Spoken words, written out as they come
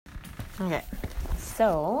Okay,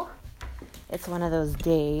 so it's one of those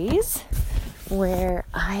days where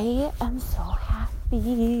I am so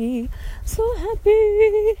happy.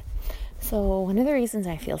 So one of the reasons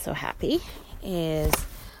I feel so happy is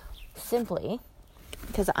simply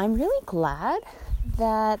because I'm really glad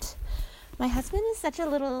that my husband is such a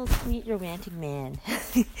little sweet romantic man.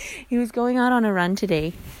 He was going out on a run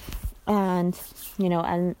today, and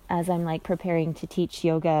as I'm like preparing to teach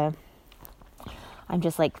yoga, I'm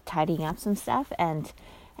just like tidying up some stuff, and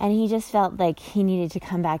he just felt like he needed to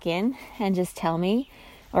come back in and just tell me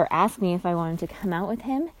or ask me if I wanted to come out with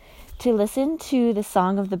him to listen to the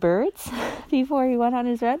Song of the Birds before he went on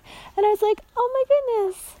his run. And I was like, oh my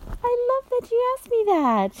goodness, I love that you asked me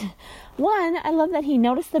that. One, I love that he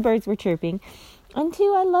noticed the birds were chirping. And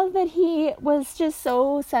two, I love that he was just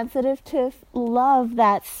so sensitive to love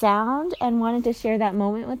that sound and wanted to share that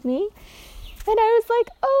moment with me. And I was like,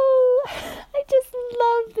 oh, I just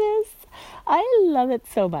love this. I love it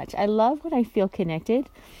so much. I love when I feel connected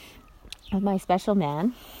with my special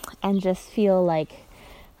man and just feel like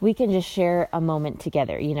we can just share a moment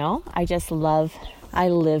together, I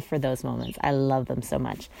live for those moments. I love them so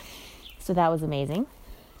much. So that was amazing.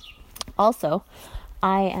 Also,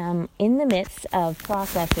 I am in the midst of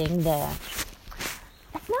processing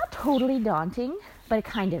it's not totally daunting, but it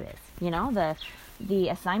kind of is, the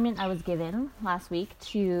assignment I was given last week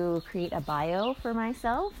to create a bio for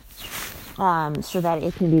myself, so that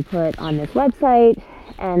it can be put on this website,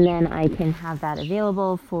 and then I can have that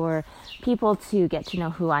available for people to get to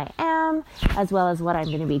know who I am, as well as what I'm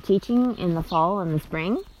going to be teaching in the fall and the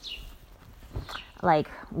spring, like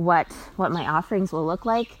what my offerings will look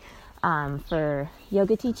like for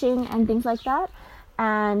yoga teaching and things like that.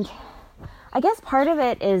 And I guess part of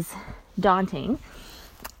it is daunting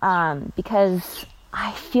because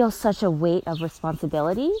I feel such a weight of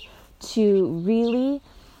responsibility to really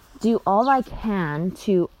do all I can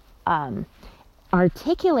to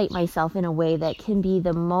articulate myself in a way that can be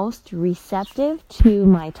the most receptive to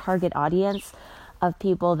my target audience of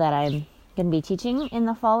people that I'm going to be teaching in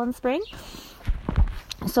the fall and spring.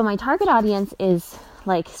 So my target audience is,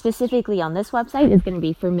 like, specifically on this website, is going to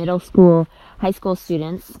be for middle school, high school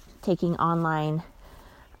students taking online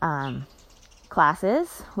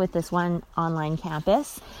classes with this one online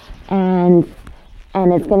campus, and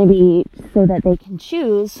it's going to be so that they can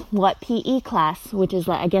choose what PE class, which is,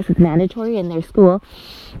 I guess it's mandatory in their school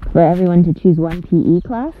for everyone to choose one PE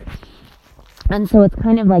class. And so it's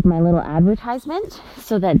kind of like my little advertisement,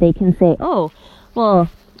 so that they can say, oh, well,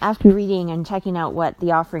 after reading and checking out what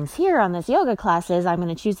the offerings here on this yoga class is, I'm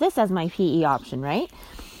going to choose this as my PE option, right?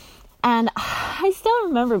 And I still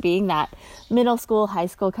remember being that middle school, high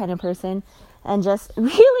school kind of person, and just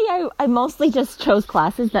really, I mostly just chose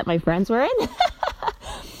classes that my friends were in.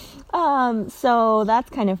 So that's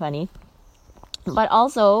kind of funny. But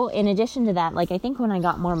also, in addition to that, I think when I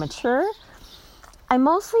got more mature, I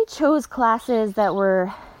mostly chose classes that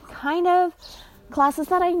were kind of classes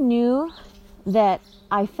that I knew that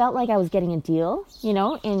I felt like I was getting a deal,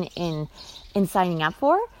 in signing up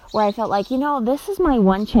for, where I felt like, this is my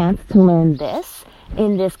one chance to learn this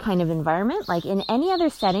in this kind of environment. Like in any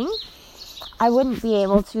other setting, I wouldn't be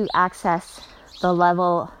able to access the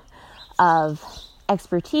level of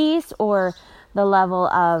expertise or the level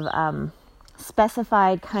of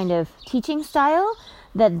specified kind of teaching style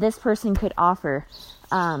that this person could offer.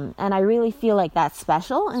 And I really feel like that's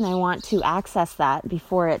special, and I want to access that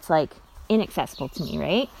before it's inaccessible to me,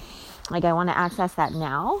 right? I want to access that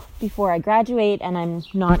now before I graduate and I'm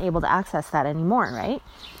not able to access that anymore, right?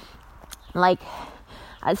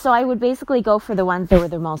 So I would basically go for the ones that were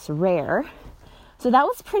the most rare. So that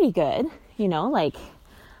was pretty good,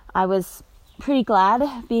 I was pretty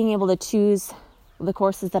glad being able to choose the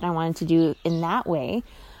courses that I wanted to do in that way.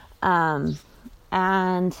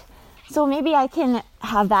 And so maybe I can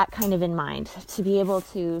have that kind of in mind, to be able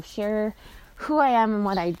to share who I am and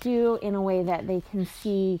what I do in a way that they can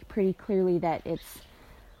see pretty clearly that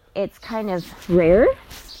it's kind of rare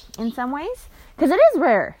in some ways. Because it is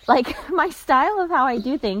rare. My style of how I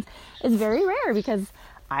do things is very rare because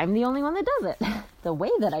I'm the only one that does it the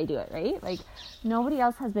way that I do it, right? Nobody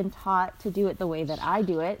else has been taught to do it the way that I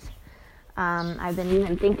do it. I've been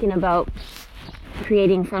even thinking about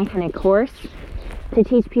creating some kind of course to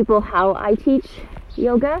teach people how I teach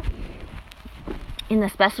yoga in the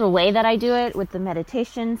special way that I do it, with the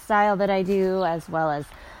meditation style that I do, as well as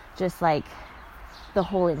just the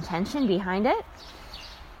whole intention behind it.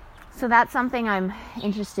 So that's something I'm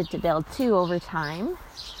interested to build too over time.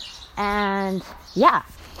 And yeah,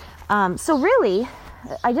 so really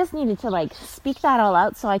I just needed to speak that all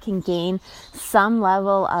out so I can gain some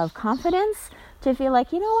level of confidence to feel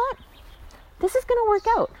like, you know what? this is going to work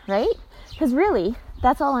out, right? Because really,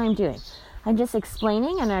 that's all I'm doing. I'm just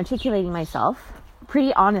explaining and articulating myself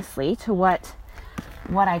pretty honestly to what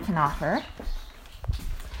I can offer.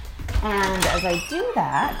 And as I do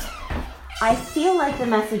that, I feel like the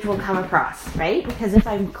message will come across, right? Because if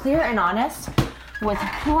I'm clear and honest with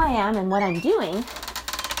who I am and what I'm doing,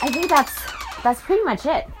 I think that's pretty much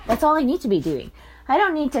it. That's all I need to be doing. I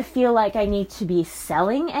don't need to feel like I need to be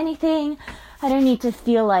selling anything. I don't need to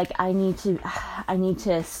feel like I need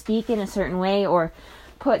to speak in a certain way or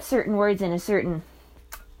put certain words in a certain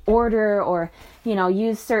order or,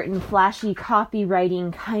 use certain flashy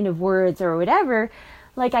copywriting kind of words or whatever.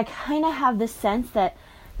 Like, I kind of have this sense that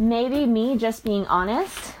maybe me just being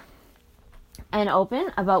honest and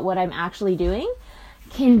open about what I'm actually doing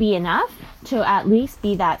can be enough to at least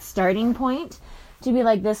be that starting point to be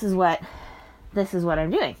like, this is what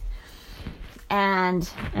I'm doing. And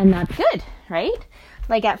that's good, right?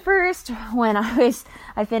 Like at first, when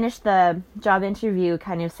I finished the job interview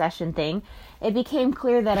kind of session thing, it became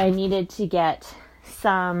clear that I needed to get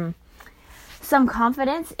some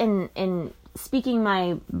confidence in speaking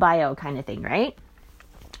my bio kind of thing, right?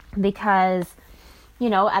 Because,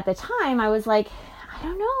 at the time I was like, I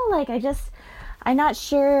don't know, like I'm not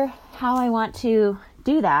sure how I want to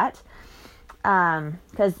do that.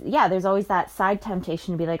 Because there's always that side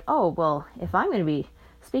temptation to be like, oh, well, if I'm going to be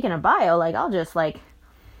speaking a bio, like I'll just like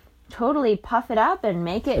totally puff it up and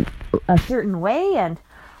make it a certain way and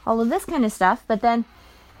all of this kind of stuff. But then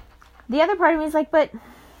the other part of me is like, but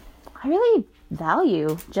I really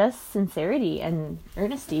value just sincerity and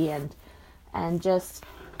earnesty and just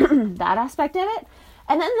that aspect of it.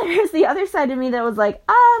 And then there's the other side of me that was like,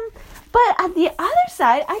 but at the other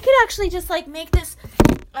side, I could actually just like make this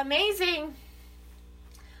amazing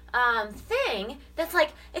thing that's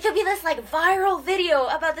like, it could be this like viral video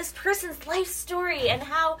about this person's life story and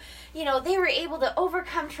how, they were able to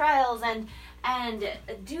overcome trials and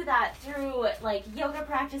do that through like yoga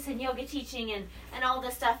practice and yoga teaching and all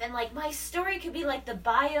this stuff. And like my story could be like the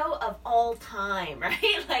bio of all time,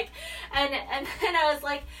 right? Like, and then I was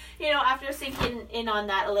like, after sinking in on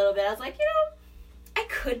that a little bit, I was like, I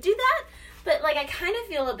could do that. But like I kind of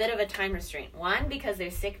feel a bit of a time restraint. One, because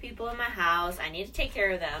there's sick people in my house. I need to take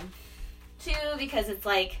care of them. Two, because it's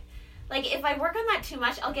like if I work on that too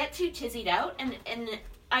much, I'll get too tizzied out. And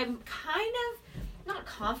I'm kind of, not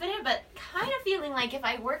confident, but kind of feeling like if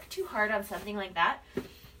I work too hard on something like that,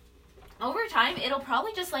 over time, it'll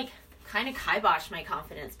probably just like kind of kibosh my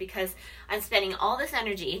confidence because I'm spending all this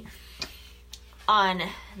energy on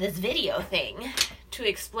this video thing to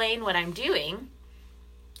explain what I'm doing.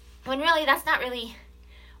 When really, that's not really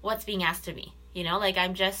what's being asked of me. Like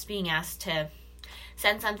I'm just being asked to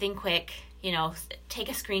send something quick, take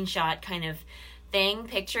a screenshot kind of thing,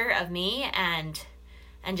 picture of me and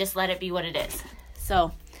just let it be what it is.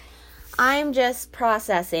 So I'm just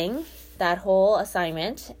processing that whole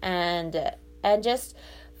assignment and just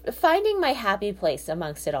finding my happy place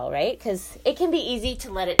amongst it all, right? Because it can be easy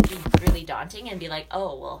to let it be really daunting and be like,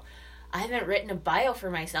 oh, well, I haven't written a bio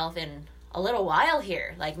for myself in a little while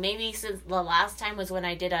here. Like maybe since the last time was when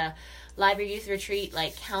I did a library youth retreat,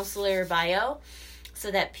 like counselor bio,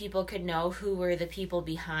 so that people could know who were the people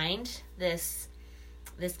behind this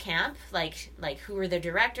camp, like who were the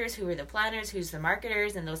directors, who were the planners, who's the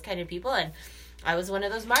marketers, and those kind of people. And I was one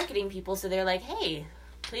of those marketing people, so they're like, hey,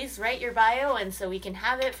 please write your bio and so we can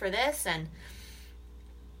have it for this. And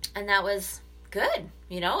that was good.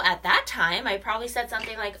 At that time I probably said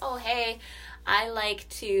something like, oh, hey, I like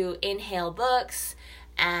to inhale books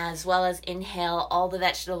as well as inhale all the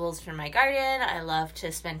vegetables from my garden. I love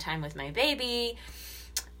to spend time with my baby.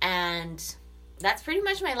 And that's pretty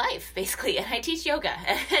much my life, basically. And I teach yoga,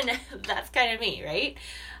 and that's kind of me, right?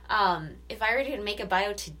 If I were to make a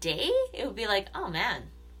bio today, it would be like, oh man,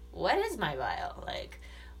 what is my bio? Like,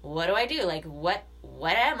 what do I do? Like, what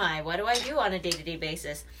am I? What do I do on a day-to-day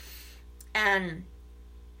basis? And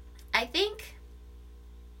I think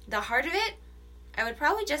the heart of it, I would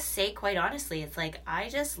probably just say quite honestly, it's like, I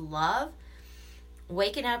just love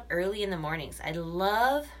waking up early in the mornings. I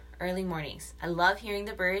love early mornings. I love hearing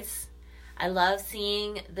the birds. I love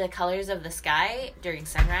seeing the colors of the sky during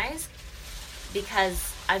sunrise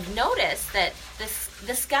because I've noticed that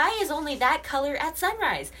the sky is only that color at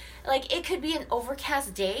sunrise. Like it could be an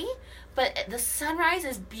overcast day, but the sunrise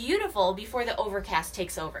is beautiful before the overcast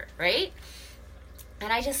takes over, right?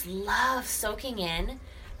 And I just love soaking in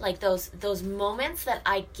like those moments that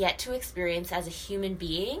I get to experience as a human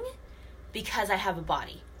being because I have a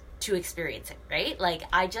body to experience it, right? Like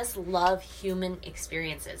I just love human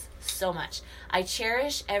experiences so much. I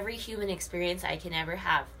cherish every human experience I can ever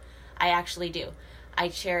have. I actually do. I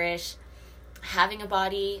cherish having a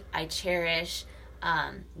body. I cherish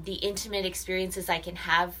the intimate experiences I can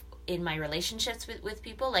have in my relationships with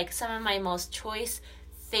people. Like, some of my most choice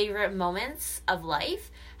favorite moments of life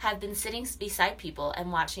have been sitting beside people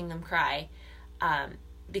and watching them cry,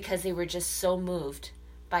 because they were just so moved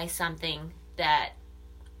by something that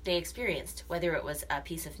they experienced, whether it was a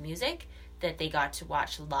piece of music that they got to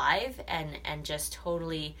watch live and just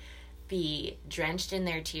totally be drenched in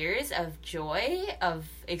their tears of joy of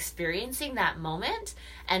experiencing that moment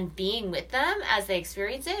and being with them as they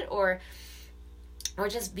experience it, or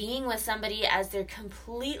just being with somebody as they're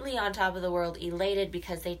completely on top of the world, elated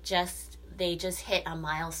because they just hit a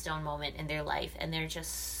milestone moment in their life and they're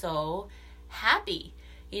just so happy,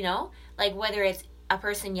 like whether it's a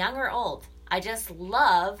person young or old.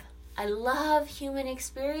 I love human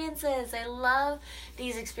experiences. I love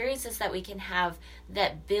these experiences that we can have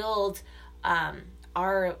that build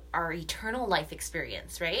our eternal life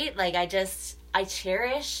experience, right? Like, I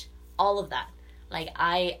cherish all of that. Like,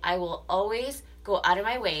 I will always go out of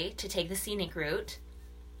my way to take the scenic route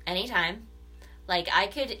anytime. Like,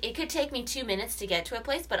 it could take me 2 minutes to get to a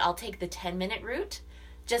place, but I'll take the 10-minute route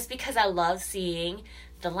just because I love seeing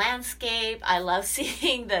the landscape. I love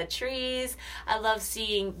seeing the trees. I love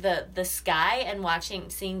seeing the sky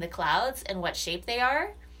and seeing the clouds and what shape they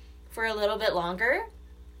are for a little bit longer.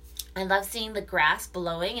 I love seeing the grass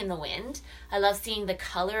blowing in the wind. I love seeing the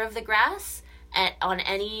color of the grass on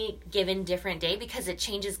any given different day, because it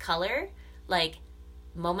changes color, like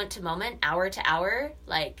moment to moment, hour to hour,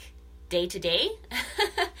 like day to day.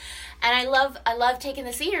 And I love taking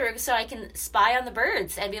the scenic so I can spy on the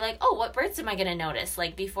birds and be like, oh, what birds am I going to notice,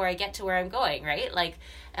 like, before I get to where I'm going, right? Like,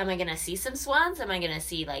 am I going to see some swans? Am I going to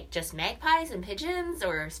see, like, just magpies and pigeons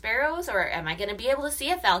or sparrows? Or am I going to be able to see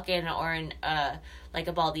a falcon or like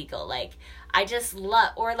a bald eagle? Like, I just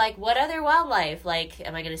love, or like, what other wildlife? Like,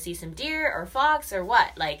 am I going to see some deer or fox or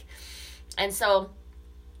what? Like, and so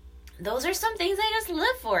those are some things I just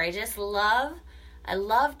live for. I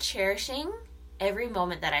love cherishing every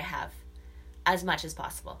moment that I have as much as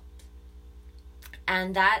possible.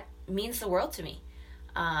 And that means the world to me.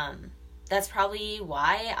 That's probably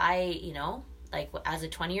why like as a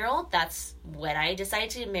 20-year-old, that's when I decided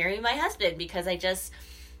to marry my husband, because I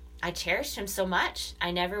cherished him so much. I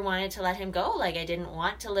never wanted to let him go. Like, I didn't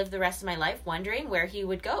want to live the rest of my life wondering where he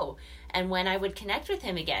would go and when I would connect with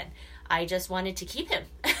him again. I just wanted to keep him.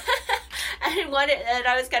 And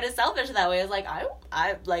I was kind of selfish that way. I was like,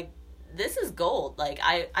 I like, this is gold. Like,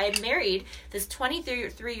 I married this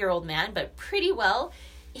 23-year-old man, but pretty well,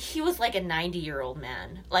 he was like a 90-year-old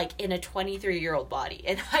man, like in a 23-year-old body.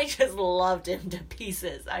 And I just loved him to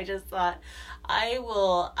pieces. I just thought, I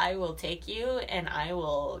will take you and I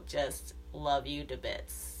will just love you to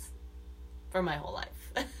bits for my whole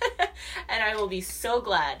life. And I will be so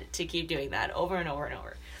glad to keep doing that over and over and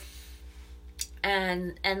over.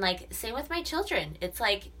 And like, same with my children. It's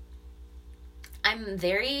like, I'm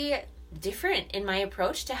very different in my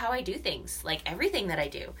approach to how I do things. Like, everything that I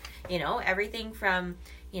do, everything from,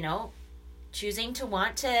 choosing to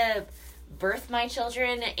want to birth my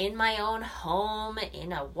children in my own home,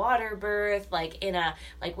 in a water birth, like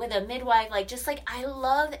with a midwife, like, just like, I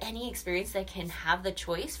love any experience that can have the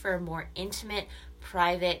choice for a more intimate,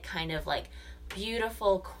 private, kind of like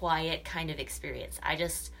beautiful, quiet kind of experience.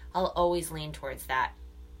 I'll always lean towards that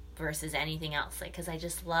versus anything else. Like, 'cause I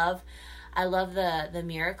love the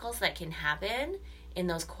miracles that can happen in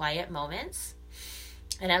those quiet moments.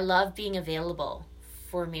 And I love being available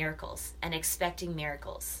for miracles and expecting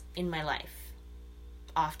miracles in my life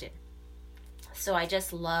often. So I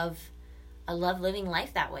love living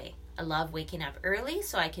life that way. I love waking up early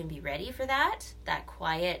so I can be ready for that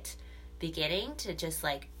quiet beginning, to just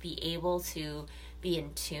like be able to be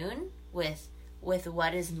in tune with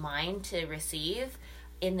what is mine to receive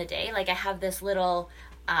in the day. Like, I have this little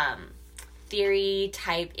theory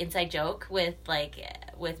type inside joke with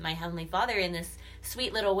my Heavenly Father in this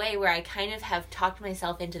sweet little way, where I kind of have talked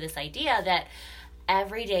myself into this idea that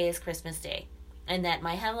every day is Christmas Day, and that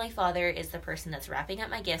my Heavenly Father is the person that's wrapping up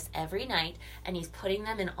my gifts every night, and he's putting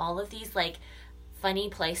them in all of these like funny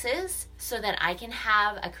places so that I can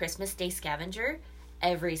have a Christmas Day scavenger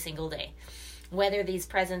every single day. Whether these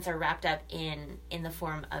presents are wrapped up in the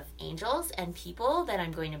form of angels and people that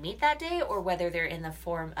I'm going to meet that day, or whether they're in the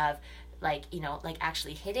form of like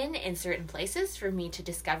actually hidden in certain places for me to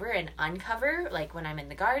discover and uncover, like when I'm in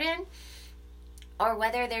the garden, or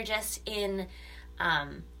whether they're just in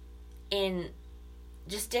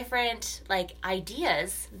just different like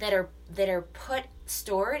ideas that are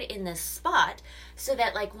stored in this spot, so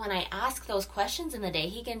that like when I ask those questions in the day,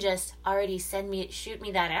 he can just already shoot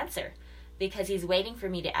me that answer, because he's waiting for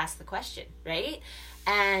me to ask the question, right?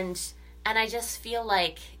 And I just feel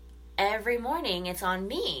like every morning it's on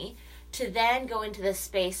me to then go into the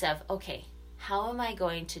space of, okay, how am I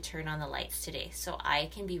going to turn on the lights today so I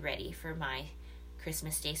can be ready for my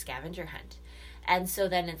Christmas Day scavenger hunt? And so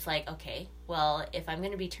then it's like, okay, well, if I'm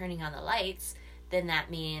going to be turning on the lights, then that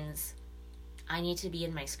means I need to be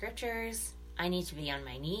in my scriptures. I need to be on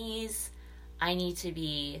my knees. I need to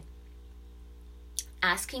be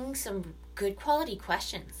asking some good quality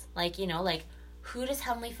questions. Like, you know, like, who does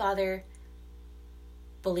Heavenly Father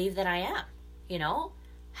believe that I am? You know,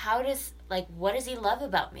 how does, like, what does he love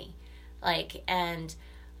about me? Like, and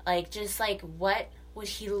like, just like, what would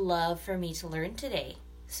he love for me to learn today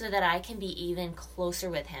so that I can be even closer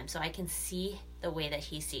with him, so I can see the way that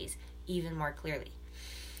he sees even more clearly.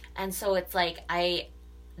 And so it's like,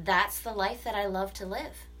 that's the life that I love to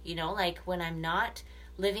live, you know, like when I'm not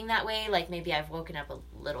living that way, like maybe I've woken up a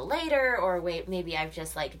little later, or maybe I've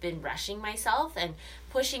just like been rushing myself and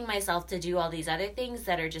pushing myself to do all these other things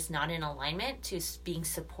that are just not in alignment to being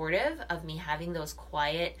supportive of me having those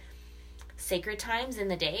quiet, sacred times in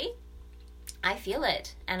the day. I feel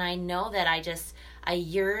it. And I know that I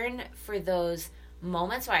yearn for those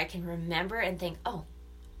moments where I can remember and think, oh,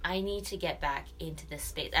 I need to get back into this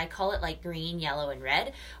space. I call it like green, yellow, and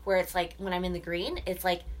red, where it's like when I'm in the green, it's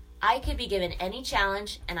like I could be given any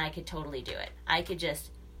challenge and I could totally do it. I could just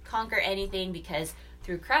conquer anything because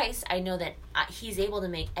through Christ, I know that he's able to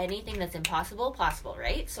make anything that's impossible possible,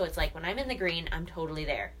 right? So it's like when I'm in the green, I'm totally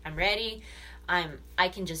there. I'm ready. I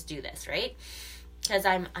can just do this, right? Because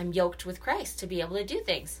I'm yoked with Christ to be able to do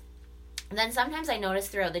things. And then sometimes I notice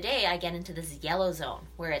throughout the day, I get into this yellow zone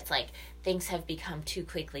where it's like things have become too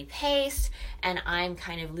quickly paced and I'm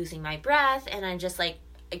kind of losing my breath, and I'm just like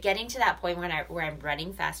getting to that point where I'm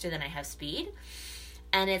running faster than I have speed.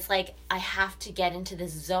 And it's like I have to get into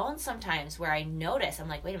this zone sometimes where I notice, I'm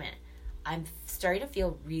like, wait a minute, I'm starting to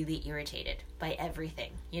feel really irritated by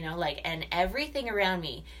everything, you know, like, and everything around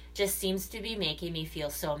me just seems to be making me feel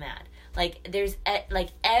so mad. Like there's like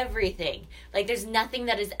everything, like there's nothing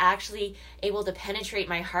that is actually able to penetrate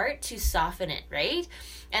my heart to soften it, right?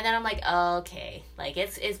 And then I'm like, okay, like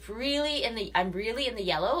it's really I'm really in the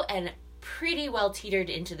yellow and pretty well teetered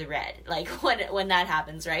into the red, like when that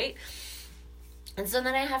happens, right? And so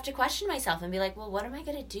then I have to question myself and be like, well, what am I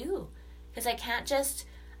gonna do? Because I can't just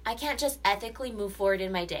ethically move forward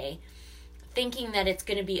in my day thinking that it's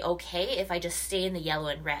going to be okay if I just stay in the yellow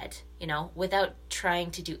and red, you know, without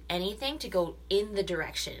trying to do anything to go in the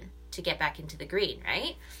direction to get back into the green,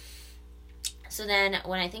 right? So then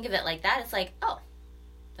when I think of it like that, it's like, oh,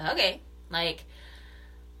 okay, like,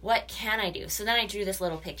 what can I do? So then I drew this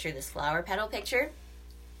little picture, this flower petal picture.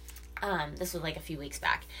 This was like a few weeks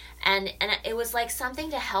back, and it was like something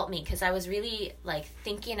to help me, because I was really like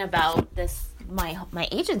thinking about this, my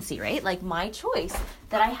agency, right? Like my choice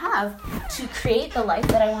that I have to create the life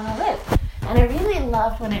that I want to live. And I really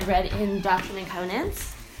loved when I read in Doctrine and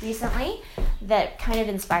Covenants recently that kind of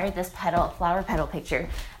inspired this flower petal picture,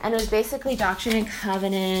 and it was basically Doctrine and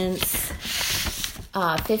Covenants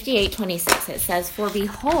 58:26. It says, "For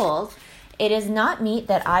behold, it is not meet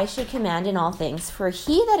that I should command in all things, for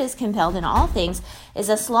he that is compelled in all things is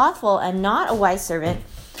a slothful and not a wise servant,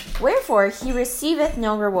 wherefore he receiveth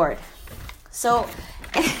no reward." So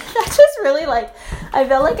that's just really like, I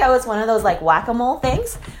felt like I was one of those like whack-a-mole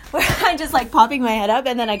things where I'm just like popping my head up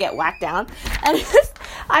and then I get whacked down. And just,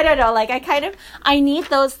 I don't know, like I need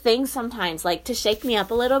those things sometimes, like to shake me up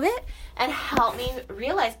a little bit and help me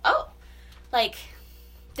realize, oh, like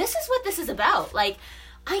this is what this is about. Like,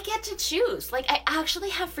 I get to choose. Like, I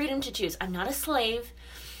actually have freedom to choose. I'm not a slave.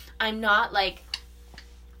 I'm not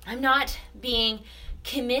being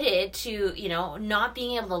committed to, you know, not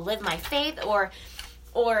being able to live my faith or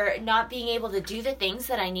not being able to do the things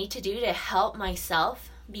that I need to do to help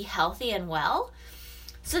myself be healthy and well.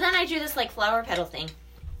 So then I drew this like flower petal thing.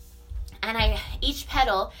 And each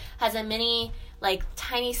petal has a mini, like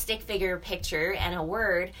tiny stick figure picture and a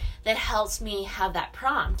word that helps me have that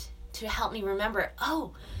prompt to help me remember,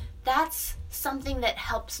 oh, that's something that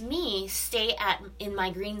helps me stay in my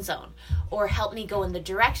green zone, or help me go in the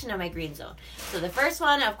direction of my green zone. So the first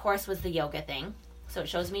one, of course, was the yoga thing. So it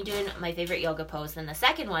shows me doing my favorite yoga pose. Then the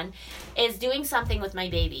second one is doing something with my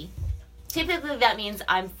baby. Typically that means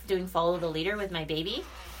I'm doing follow the leader with my baby.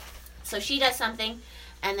 So she does something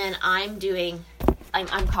and then I'm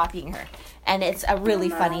copying her. And it's a really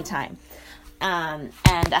funny time. And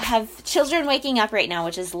I have children waking up right now,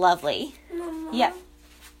 which is lovely. Mama. Yep.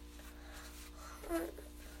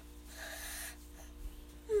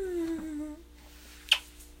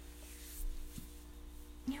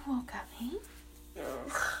 You woke up, eh?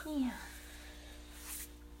 Yeah.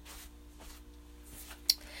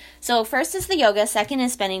 So first is the yoga. Second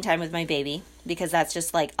is spending time with my baby, because that's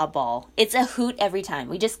just like a ball. It's a hoot every time.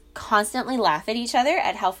 We just constantly laugh at each other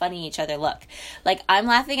at how funny each other look. Like, I'm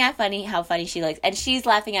laughing at how funny she looks, and she's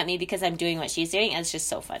laughing at me because I'm doing what she's doing, and it's just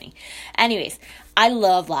so funny. Anyways, I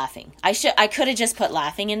love laughing. I could have just put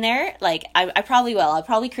laughing in there. Like, I probably will. I'll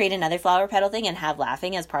probably create another flower petal thing and have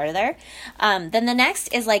laughing as part of there. Then the next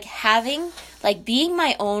is like being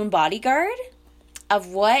my own bodyguard of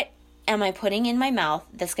what am I putting in my mouth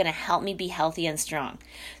that's going to help me be healthy and strong.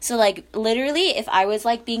 So like, literally, if I was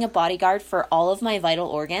like being a bodyguard for all of my vital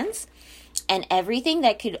organs and everything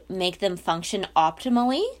that could make them function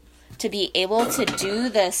optimally to be able to do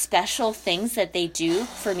the special things that they do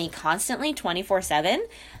for me constantly 24/7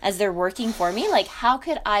 as they're working for me, like, how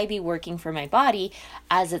could I be working for my body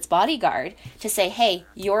as its bodyguard to say, hey,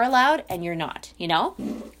 you're allowed and you're not, you know?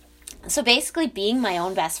 So basically being my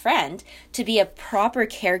own best friend to be a proper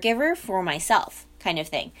caregiver for myself, kind of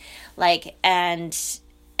thing. Like, and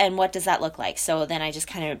what does that look like? So then I just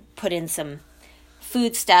kind of put in some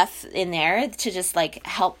food stuff in there to just like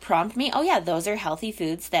help prompt me. Oh yeah, those are healthy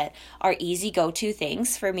foods that are easy go-to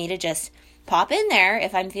things for me to just pop in there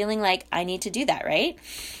if I'm feeling like I need to do that, right?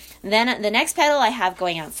 Then the next petal I have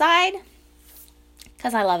going outside,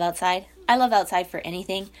 because I love outside. I love outside for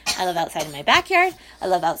anything. I love outside in my backyard. I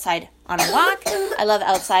love outside on a walk. I love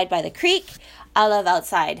outside by the creek. I love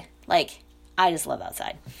outside. Like, I just love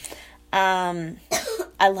outside.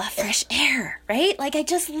 I love fresh air, right? Like, I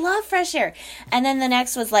just love fresh air. And then the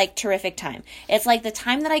next was like terrific time. It's like the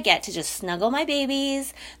time that I get to just snuggle my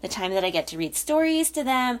babies, the time that I get to read stories to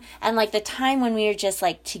them, and like the time when we are just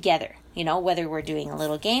like together, you know, whether we're doing a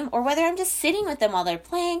little game or whether I'm just sitting with them while they're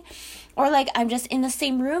playing, or like I'm just in the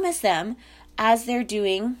same room as them as they're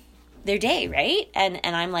doing their day, right? And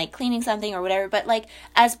I'm like cleaning something or whatever, but like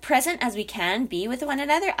as present as we can be with one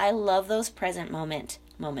another. I love those present moments,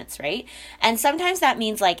 right? And sometimes that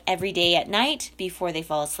means like every day at night before they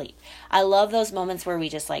fall asleep. I love those moments where we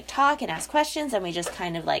just like talk and ask questions and we just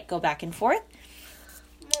kind of like go back and forth.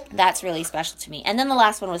 That's really special to me. And then the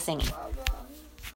last one was singing.